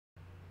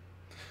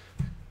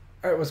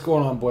Alright, what's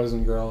going on, boys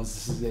and girls?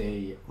 This is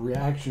a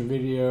reaction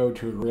video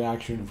to a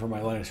reaction for my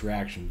Linux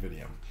reaction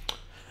video.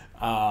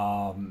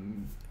 I'll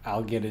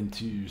get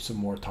into some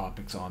more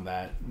topics on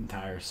that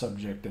entire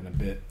subject in a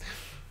bit.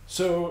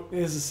 So,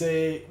 as to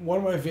say, one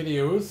of my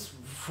videos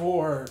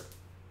for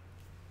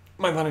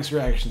my Linux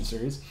reaction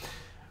series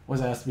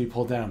was asked to be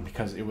pulled down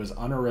because it was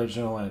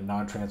unoriginal and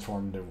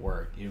non-transformative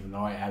work, even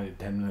though I added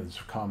 10 minutes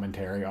of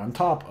commentary on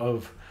top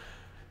of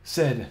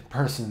said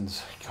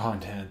person's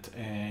content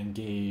and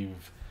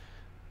gave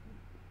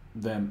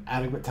them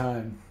adequate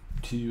time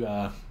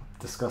to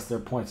discuss their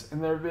points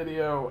in their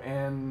video,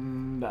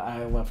 and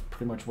I left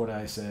pretty much what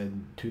I said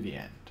to the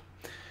end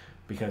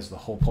because the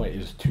whole point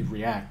is to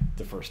react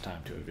the first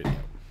time to a video.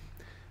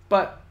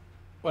 But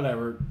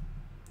whatever,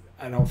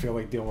 I don't feel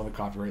like dealing with the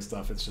copyright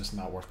stuff. It's just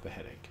not worth the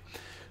headache.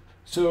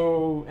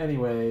 So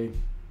anyway,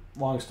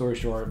 long story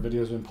short,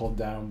 video's been pulled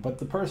down, but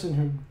the person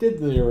who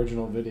did the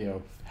original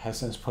video has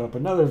since put up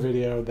another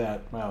video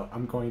that, well,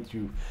 I'm going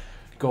to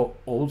go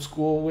old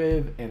school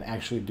with and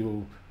actually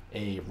do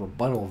a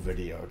rebuttal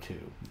video to,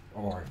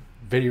 or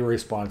video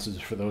responses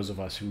for those of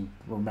us who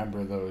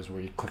remember those,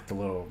 where you click the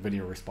little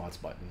video response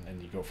button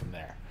and you go from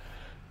there.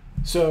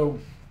 So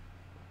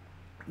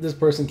this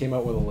person came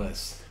up with a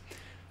list.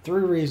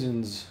 3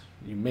 reasons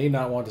you may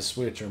not want to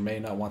switch or may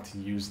not want to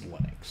use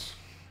Linux.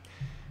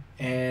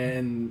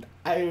 And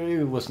I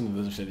listened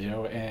to this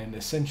video, and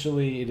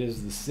essentially it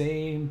is the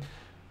same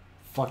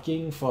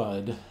fucking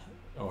FUD,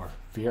 or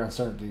fear,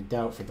 uncertainty,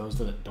 doubt, for those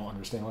that don't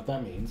understand what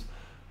that means,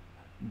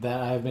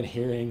 that I've been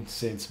hearing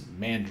since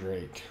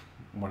Mandrake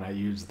when I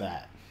used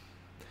that.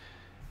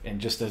 And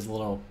just as a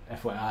little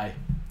FYI,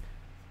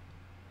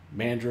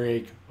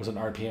 Mandrake was an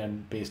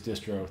RPM based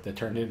distro that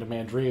turned into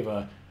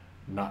Mandriva,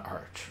 not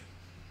Arch.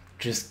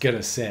 Just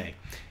gonna say,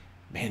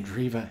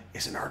 Mandriva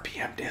is an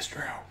RPM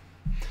distro.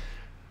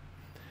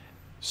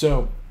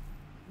 So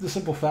the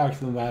simple fact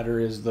of the matter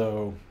is,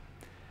 though,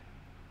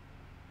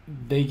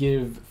 they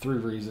give 3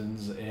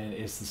 reasons, and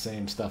it's the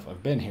same stuff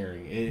I've been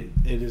hearing. It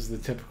is the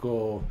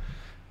typical,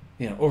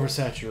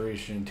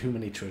 oversaturation, too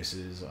many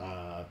choices,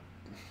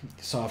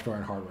 software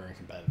and hardware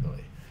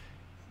incompatibility.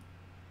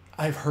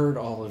 I've heard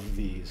all of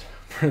these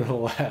for the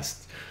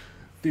last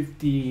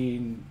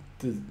 15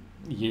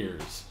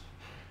 years,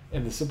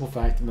 and the simple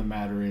fact of the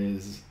matter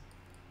is,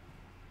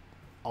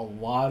 a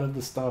lot of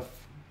the stuff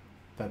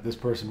that this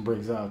person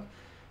brings up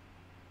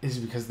is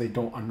because they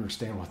don't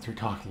understand what they're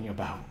talking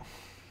about.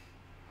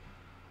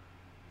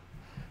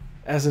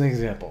 As an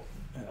example,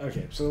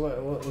 okay, so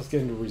let's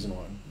get into reason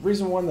 1.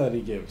 Reason 1 that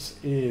he gives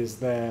is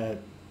that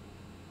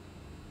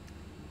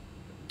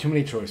too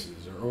many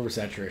choices, or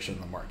oversaturation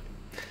in the market.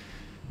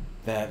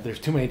 That there's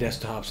too many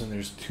desktops and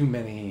there's too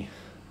many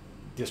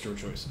distro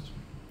choices.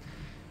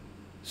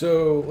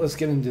 So let's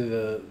get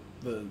into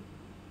the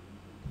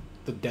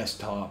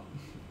desktop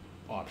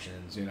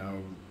options.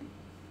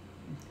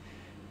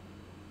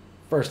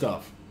 First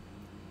off,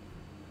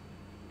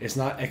 it's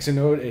not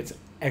Xnode, it's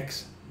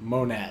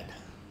Xmonad.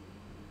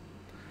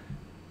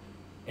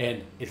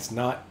 And it's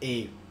not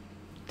a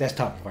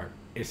desktop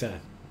environment. It's a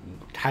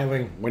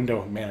tiling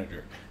window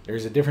manager.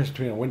 There's a difference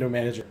between a window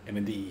manager and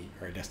a DE,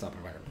 or a desktop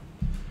environment.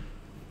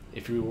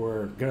 If you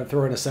were going to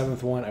throw in a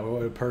 7th one, I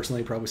would have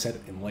personally probably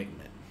said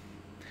Enlightenment.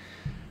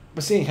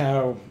 But seeing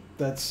how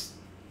that's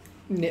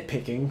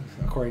nitpicking,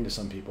 according to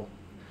some people,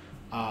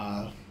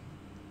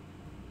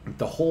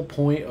 the whole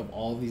point of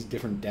all these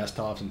different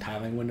desktops and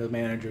tiling window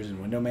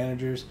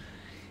managers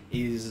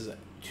is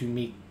to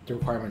meet the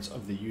requirements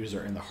of the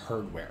user and the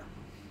hardware.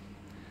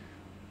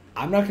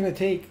 I'm not going to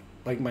take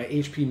like my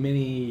HP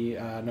Mini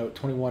Note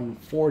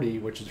 2140,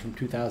 which is from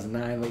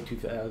 2009, late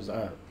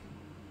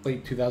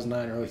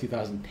 2009, early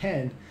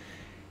 2010,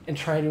 and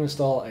try to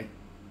install a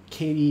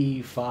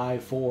KDE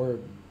 5.4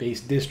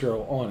 based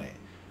distro on it,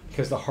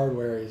 because the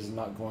hardware is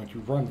not going to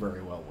run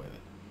very well with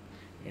it.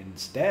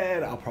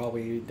 Instead, I'll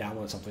probably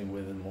download something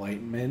with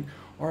Enlightenment,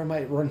 or I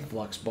might run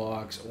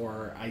Fluxbox,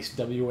 or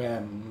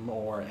IceWM,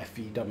 or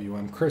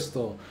FEWM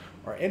Crystal,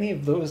 or any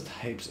of those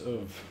types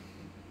of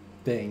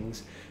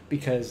things,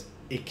 because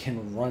it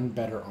can run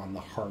better on the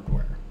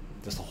hardware.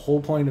 That's the whole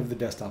point of the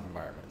desktop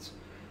environments.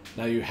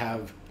 Now you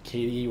have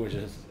KDE, which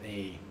is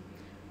a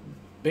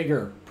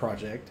bigger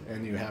project,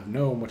 and you have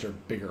GNOME, which are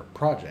bigger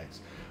projects.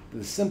 But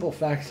the simple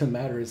fact of the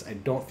matter is, I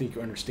don't think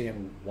you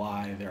understand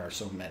why there are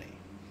so many.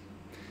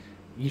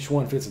 Each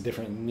one fits a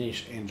different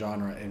niche and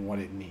genre and what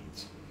it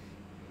needs.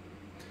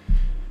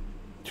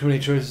 Too many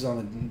choices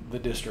on the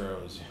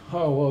distros.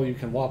 Oh, well, you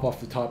can lop off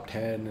the top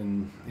 10,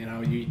 and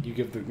you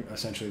give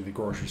essentially the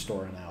grocery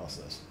store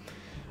analysis.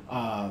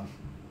 How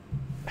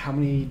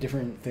many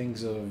different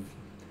things of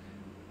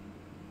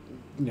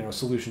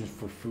solutions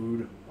for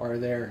food are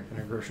there in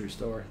a grocery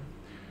store?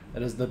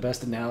 That is the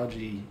best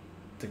analogy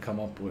to come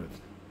up with.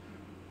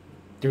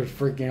 There's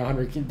freaking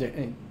 100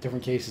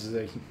 different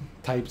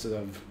types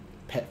of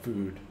pet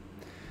food.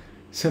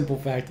 Simple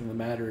fact of the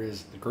matter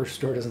is, the grocery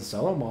store doesn't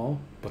sell them all,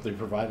 but they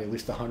provide at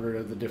least 100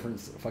 of the different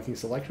fucking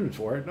selections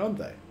for it, don't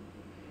they?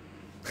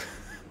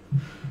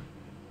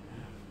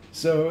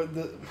 So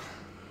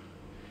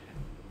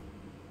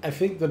I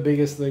think the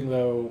biggest thing,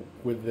 though,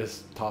 with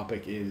this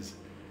topic is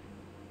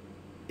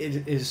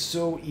it is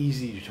so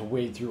easy to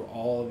wade through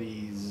all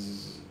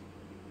these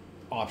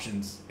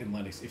options in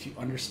Linux if you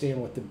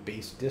understand what the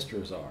base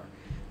distros are.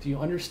 If you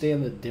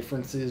understand the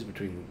differences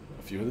between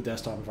a few of the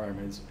desktop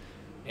environments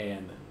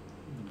and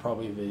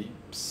probably the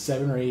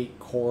 7 or 8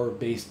 core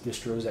base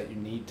distros that you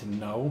need to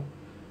know,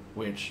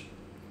 which,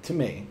 to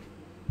me,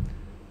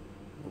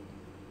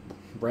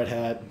 Red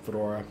Hat,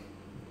 Fedora,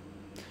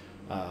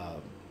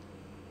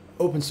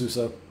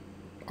 OpenSUSE,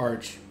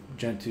 Arch,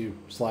 Gentoo,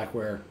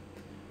 Slackware,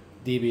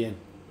 Debian,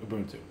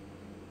 Ubuntu.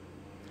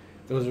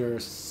 Those are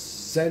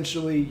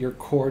essentially your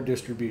core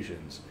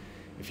distributions.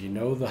 If you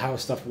know how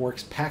stuff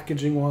works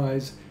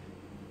packaging-wise,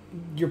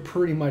 you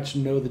pretty much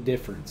know the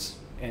difference,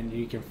 and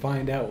you can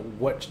find out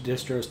what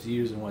distros to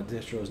use and what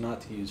distros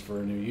not to use for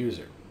a new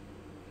user.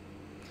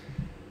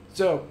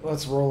 So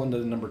let's roll into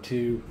number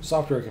 2,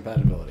 software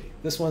compatibility.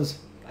 This one's,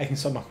 I can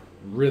sum up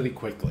really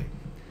quickly.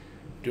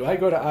 Do I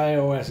go to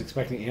iOS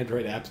expecting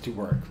Android apps to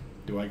work?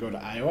 Do I go to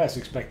iOS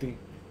expecting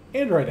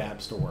Android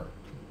apps to work?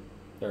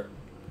 Or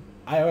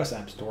iOS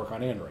apps to work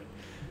on Android?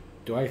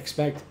 Do I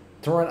expect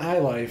to run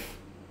iLife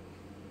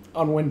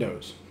on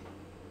Windows?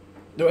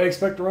 Do I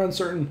expect to run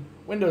certain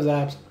Windows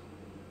apps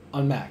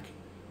on Mac?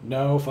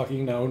 No,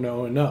 fucking no,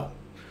 no, and no.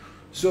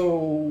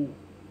 So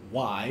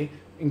why,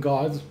 in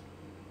God's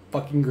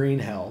fucking green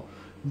hell,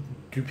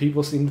 do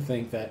people seem to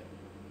think that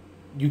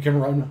you can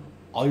run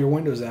all your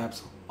Windows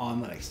apps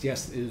on Linux?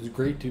 Yes, it is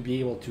great to be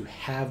able to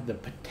have the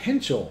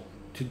potential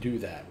to do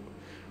that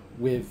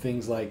with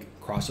things like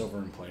crossover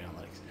and play on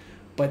Linux.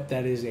 But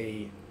that is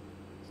a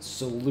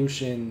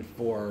solution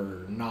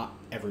for not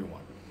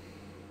everyone.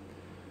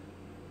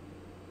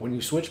 When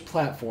you switch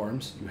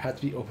platforms, you have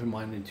to be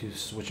open-minded to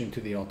switching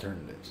to the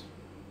alternatives.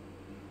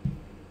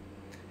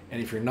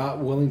 And if you're not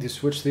willing to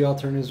switch the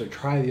alternatives or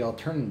try the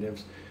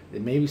alternatives,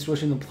 then maybe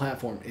switching the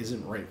platform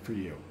isn't right for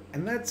you.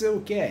 And that's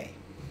okay.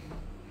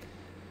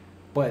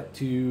 But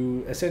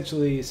to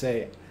essentially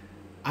say,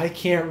 I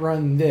can't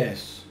run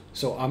this,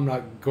 so I'm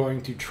not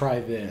going to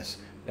try this,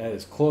 that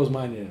is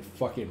closed-minded and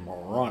fucking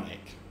moronic.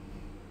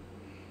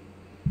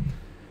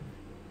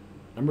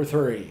 Number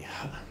 3,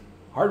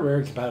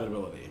 hardware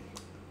compatibility.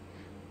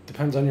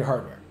 Depends on your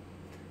hardware.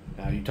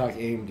 Now you talk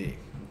AMD,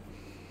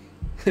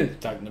 you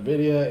talk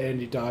NVIDIA,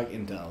 and you talk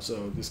Intel,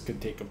 so this could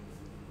take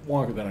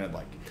longer than I'd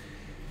like.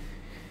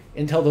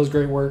 Intel does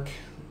great work.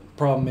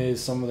 Problem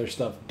is some of their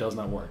stuff does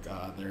not work.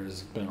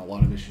 There's been a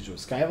lot of issues with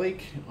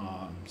Skylake.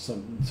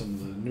 Some of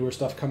the newer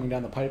stuff coming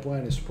down the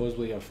pipeline is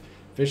supposedly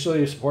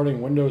officially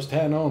supporting Windows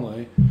 10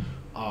 only.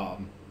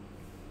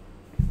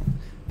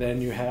 Then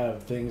you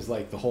have things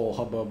like the whole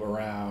hubbub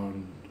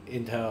around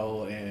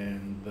Intel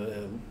and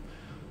the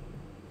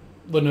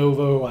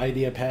Lenovo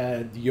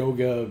IdeaPad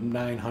Yoga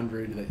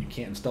 900 that you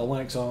can't install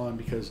Linux on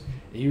because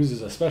it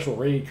uses a special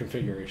RAID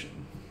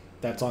configuration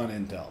that's on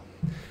Intel.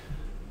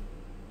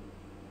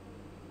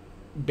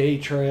 Bay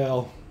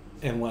Trail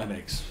and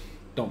Linux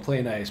don't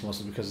play nice,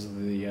 mostly because of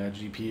the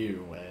GPU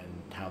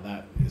and how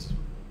that is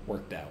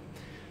worked out.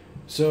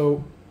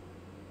 So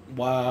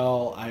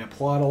while I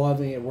applaud a lot of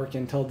the work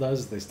Intel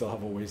does, they still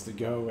have a ways to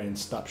go and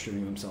stop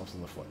shooting themselves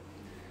in the foot.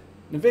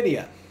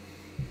 NVIDIA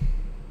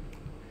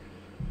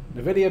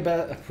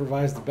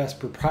provides the best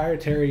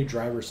proprietary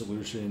driver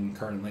solution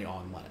currently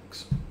on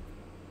Linux.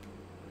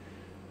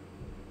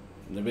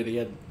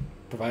 NVIDIA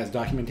provides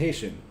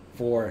documentation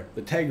for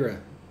the Tegra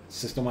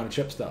system on a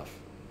chip stuff.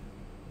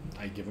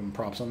 I give them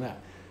props on that.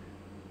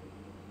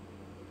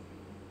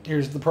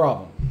 Here's the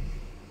problem.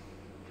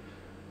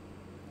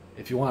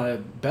 If you want a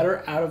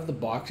better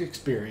out-of-the-box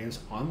experience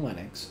on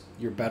Linux,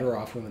 you're better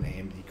off with an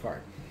AMD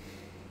card.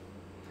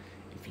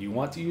 If you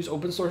want to use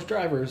open source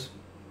drivers,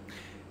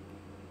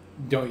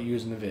 don't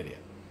use NVIDIA.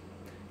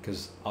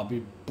 Because I'll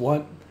be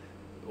blunt,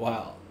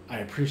 while I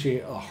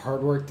appreciate the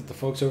hard work that the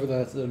folks over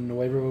the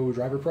Nuevo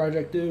driver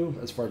project do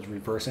as far as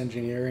reverse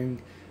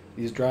engineering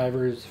these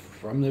drivers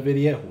from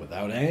NVIDIA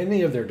without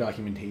any of their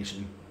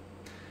documentation,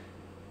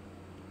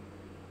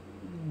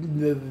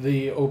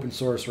 the open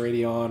source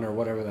Radeon or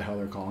whatever the hell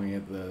they're calling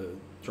it, the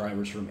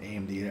drivers from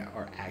AMD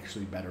are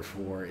actually better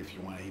for if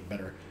you want a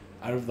better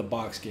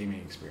out-of-the-box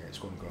gaming experience,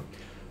 quote unquote.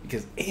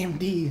 Because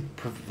AMD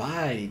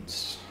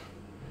provides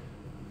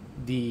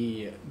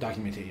the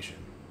documentation,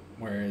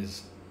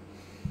 whereas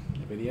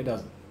NVIDIA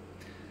doesn't.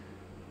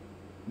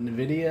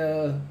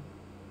 NVIDIA,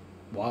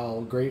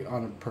 while great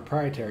on a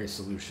proprietary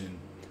solution,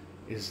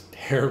 is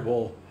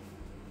terrible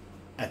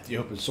at the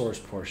open source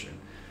portion.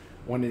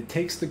 When it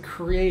takes the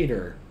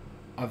creator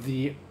of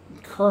the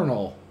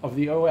kernel of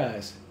the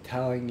OS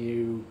telling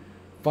you,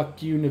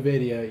 fuck you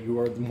NVIDIA, you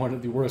are one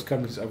of the worst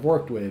companies I've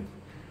worked with,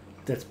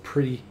 that's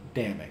pretty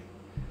damning.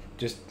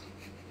 Just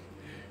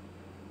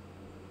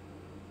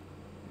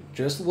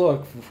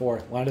look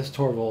for Linus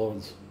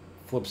Torvalds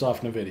flips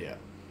off NVIDIA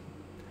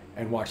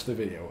and watch the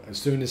video as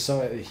soon as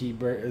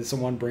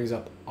someone brings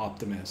up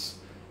Optimus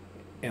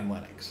and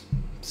Linux.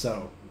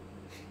 So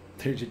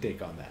there's your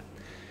take on that.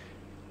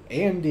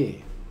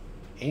 AMD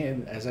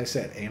And as I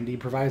said, AMD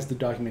provides the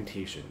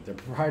documentation. Their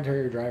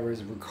proprietary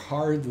drivers,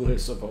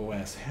 regardless of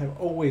OS, have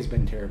always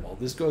been terrible.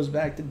 This goes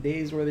back to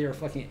days where they were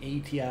fucking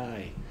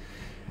ATI.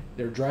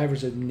 Their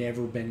drivers have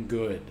never been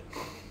good.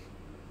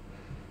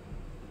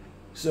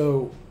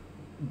 So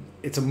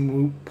it's a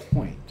moot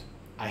point.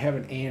 I have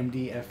an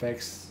AMD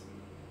FX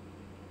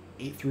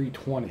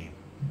 8320.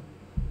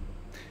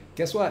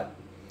 Guess what?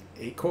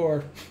 8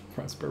 core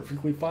runs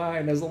perfectly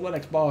fine as a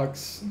Linux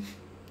box.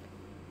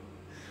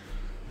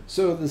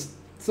 So the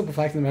simple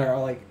fact of the matter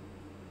are, like,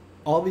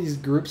 all these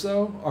groups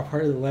though are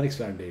part of the Linux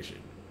Foundation.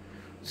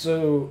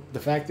 So the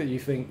fact that you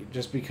think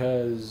just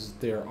because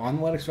they're on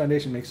the Linux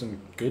Foundation makes them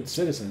good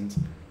citizens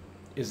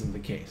isn't the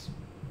case.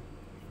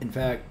 In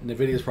fact,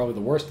 NVIDIA is probably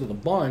the worst of the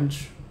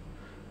bunch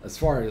as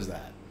far as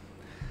that.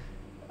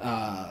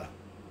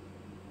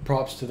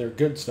 Props to their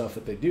good stuff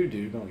that they do,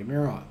 don't get me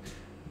wrong.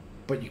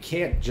 But you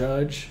can't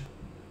judge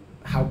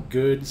how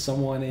good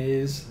someone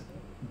is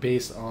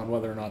based on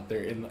whether or not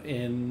they're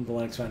in the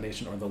Linux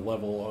Foundation or the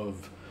level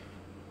of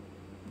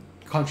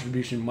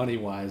contribution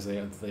money-wise they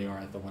are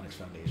at the Linux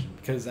Foundation.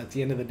 Because at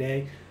the end of the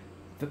day,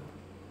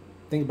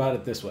 think about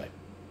it this way.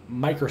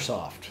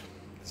 Microsoft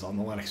is on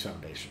the Linux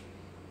Foundation.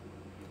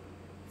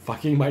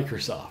 Fucking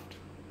Microsoft.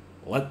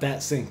 Let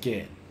that sink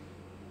in.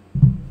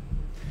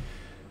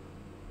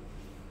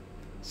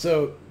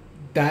 So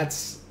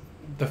that's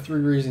the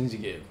 3 reasons you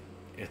give.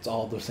 It's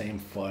all the same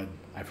FUD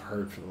I've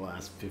heard for the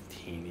last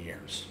 15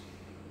 years.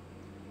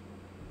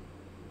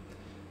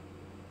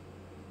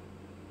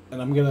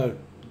 And I'm going to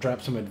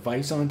drop some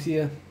advice onto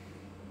you.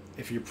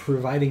 If you're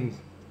providing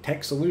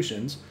tech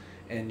solutions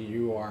and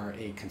you are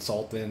a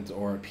consultant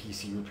or a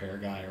PC repair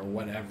guy or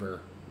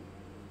whatever,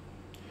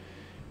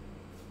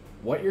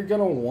 what you're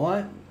going to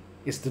want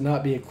is to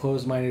not be a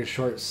closed-minded,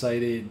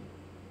 short-sighted,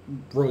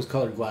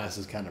 rose-colored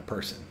glasses kind of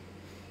person.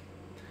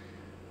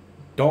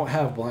 Don't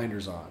have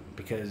blinders on,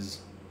 because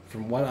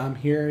from what I'm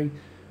hearing,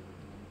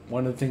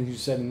 one of the things you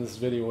said in this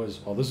video was,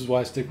 well, this is why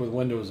I stick with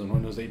Windows and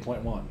Windows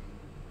 8.1.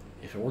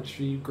 If it works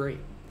for you, great.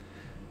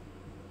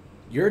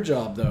 Your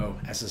job, though,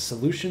 as a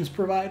solutions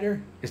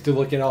provider, is to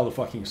look at all the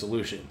fucking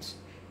solutions.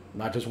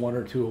 Not just 1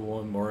 or 2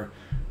 of them, or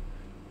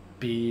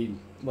be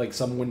like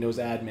some Windows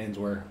admins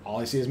where all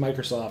I see is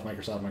Microsoft,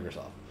 Microsoft,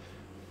 Microsoft.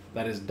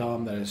 That is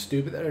dumb, that is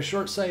stupid, that is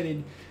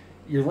short-sighted.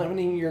 You're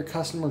limiting your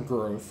customer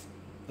growth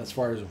as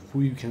far as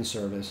who you can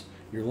service.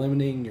 You're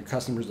limiting your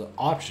customers'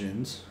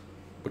 options,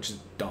 which is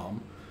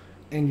dumb.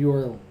 And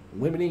you're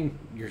limiting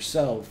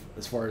yourself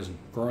as far as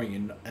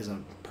growing as a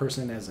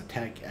person, as a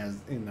tech, as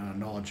in a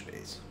knowledge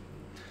base.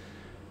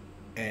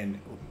 And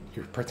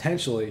you're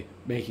potentially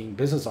making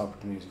business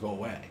opportunities go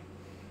away.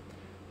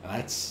 And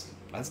that's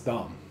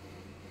dumb.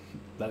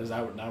 That is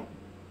out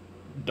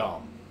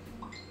dumb.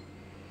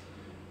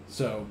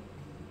 So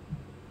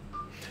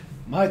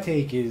my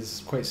take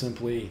is quite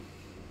simply,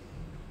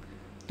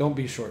 don't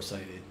be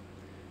short-sighted.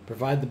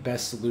 Provide the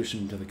best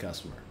solution to the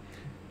customer.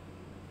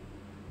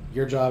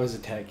 Your job as a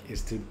tech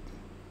is to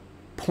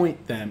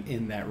point them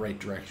in that right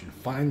direction.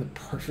 Find the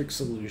perfect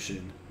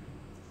solution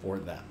for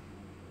them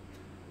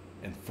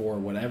and for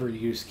whatever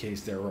use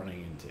case they're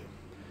running into.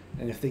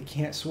 And if they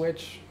can't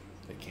switch,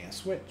 they can't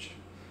switch.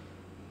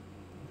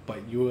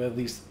 But you at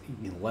least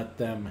let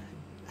them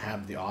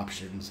have the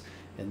options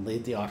and lay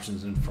the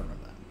options in front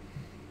of them.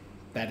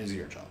 That is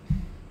your job.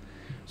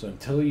 So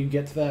until you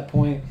get to that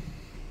point,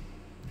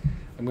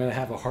 I'm going to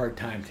have a hard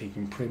time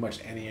taking pretty much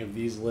any of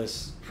these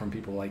lists from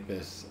people like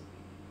this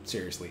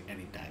seriously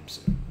anytime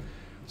soon.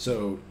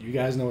 So you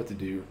guys know what to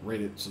do.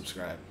 Rate it,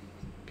 subscribe.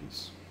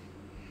 Peace.